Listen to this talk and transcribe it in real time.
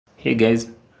Hey guys,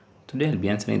 today I'll be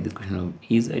answering the question of,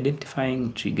 is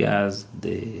identifying triggers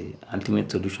the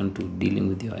ultimate solution to dealing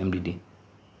with your MDD?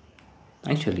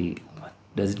 Actually, what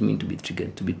does it mean to be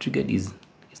triggered? To be triggered is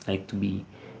it's like to be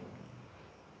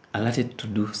alerted to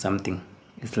do something.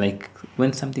 It's like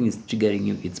when something is triggering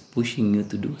you, it's pushing you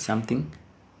to do something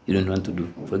you don't want to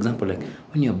do. For example, like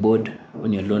when you're bored,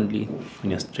 when you're lonely,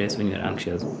 when you're stressed, when you're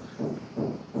anxious,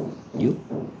 you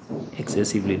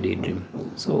excessively daydream.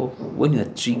 So when you're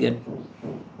triggered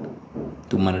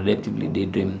to maladaptively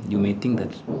daydream, you may think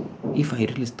that if I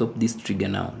really stop this trigger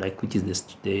now, like which is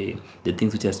the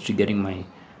things which are triggering my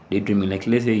daydreaming, like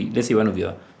let's say one of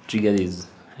your triggers is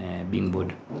being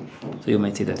bored. So you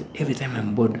might say that every time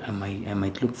I'm bored, I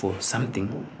might look for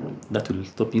something that will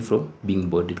stop you from being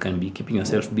bored. It can be keeping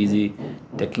yourself busy,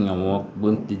 taking a walk,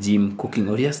 going to the gym, cooking,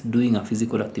 or just doing a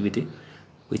physical activity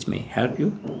which may help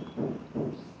you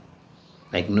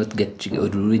like not get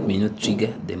triggered, or it may not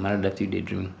trigger the maladaptive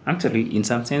daydreaming. Actually, in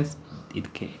some sense,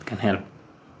 it can help,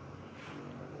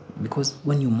 because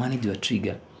when you manage your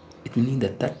trigger, it will mean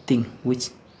that that thing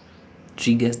which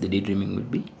triggers the daydreaming will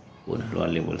be on lower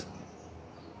levels.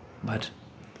 But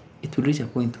it will reach a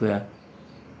point where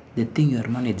the thing you are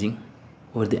managing,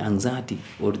 or the anxiety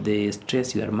or the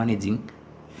stress you are managing,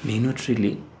 may not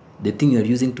really, the thing you are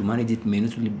using to manage it may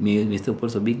not really, may stop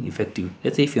also being effective.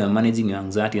 Let's say if you are managing your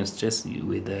anxiety and stress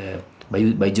with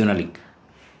by journaling.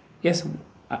 Yes,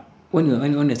 when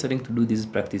you're starting to do this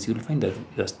practice, you'll find that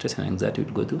your stress and anxiety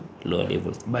will go to lower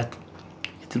levels. But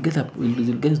it will get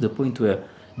to the point where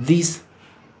this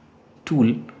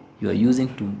tool you are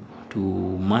using to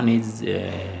manage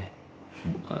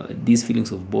these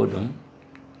feelings of boredom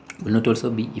will not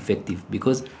also be effective,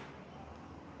 because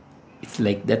it's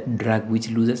like that drug which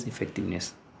loses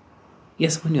effectiveness.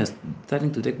 Yes, when you're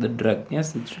starting to take the drug,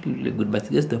 yes, it's really, really good, but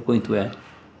there's the point where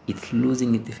it's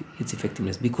losing its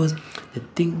effectiveness, because the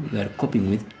thing you are coping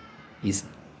with is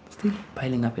still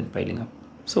piling up and piling up.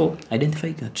 So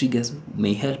identifying your triggers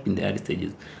may help in the early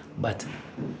stages, but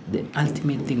the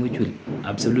ultimate thing which will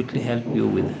absolutely help you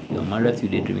with your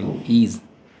maladaptive daydreaming is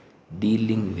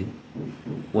dealing with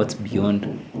what's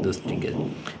beyond those triggers,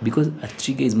 because a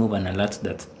trigger is more of an alert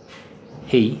that,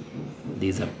 hey,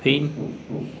 there's a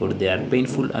pain, or there are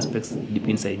painful aspects deep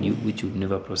inside you which you've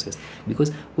never processed. Because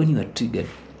when you are triggered,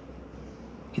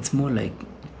 it's more like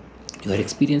you are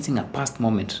experiencing a past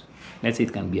moment. Let's say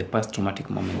it can be a past traumatic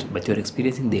moment, but you're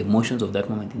experiencing the emotions of that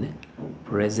moment in the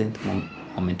present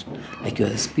moment. Like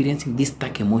you're experiencing these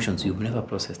stuck emotions you've never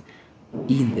processed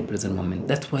in the present moment.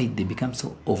 That's why they become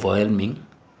so overwhelming,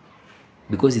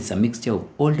 because it's a mixture of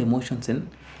old emotions and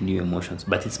new emotions,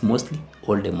 but it's mostly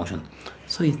old emotions.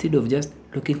 So instead of just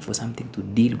looking for something to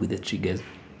deal with the triggers,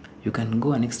 you can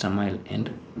go an extra mile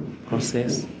and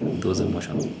process those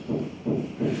emotions.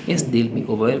 Yes, they'll be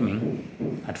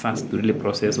overwhelming at first to really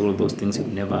process all those things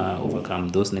you've never overcome,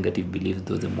 those negative beliefs,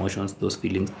 those emotions, those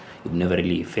feelings you've never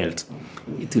really felt.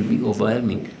 It will be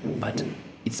overwhelming, but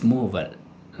it's more of a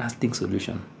lasting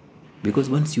solution, because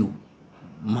once you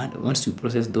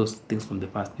process those things from the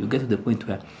past, you get to the point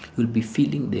where you'll be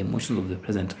feeling the emotions of the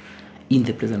present in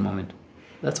the present moment.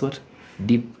 That's what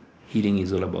deep healing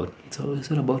is all about. It's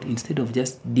all about, instead of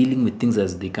just dealing with things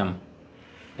as they come,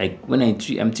 like when I'm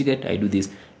triggered, I do this.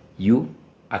 You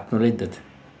acknowledge that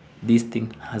this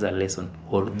thing has a lesson,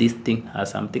 or this thing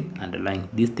has something underlying.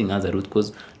 This thing has a root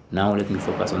cause. Now let me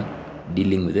focus on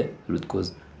dealing with the root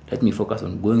cause. Let me focus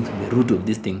on going to the root of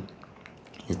this thing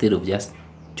instead of just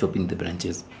chopping the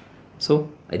branches.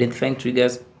 So identifying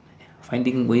triggers,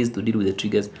 finding ways to deal with the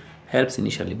triggers helps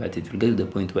initially, but it will get to the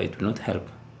point where it will not help,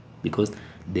 because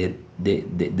the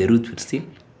root will still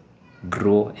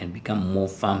grow and become more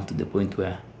firm to the point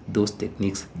where those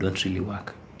techniques don't really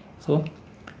work. So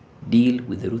deal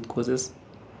with the root causes,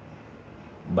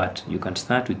 but you can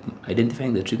start with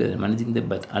identifying the triggers and managing them,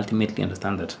 but ultimately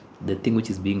understand that the thing which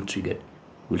is being triggered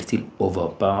will still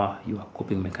overpower your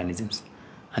coping mechanisms.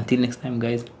 Until next time,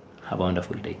 guys, have a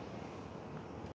wonderful day.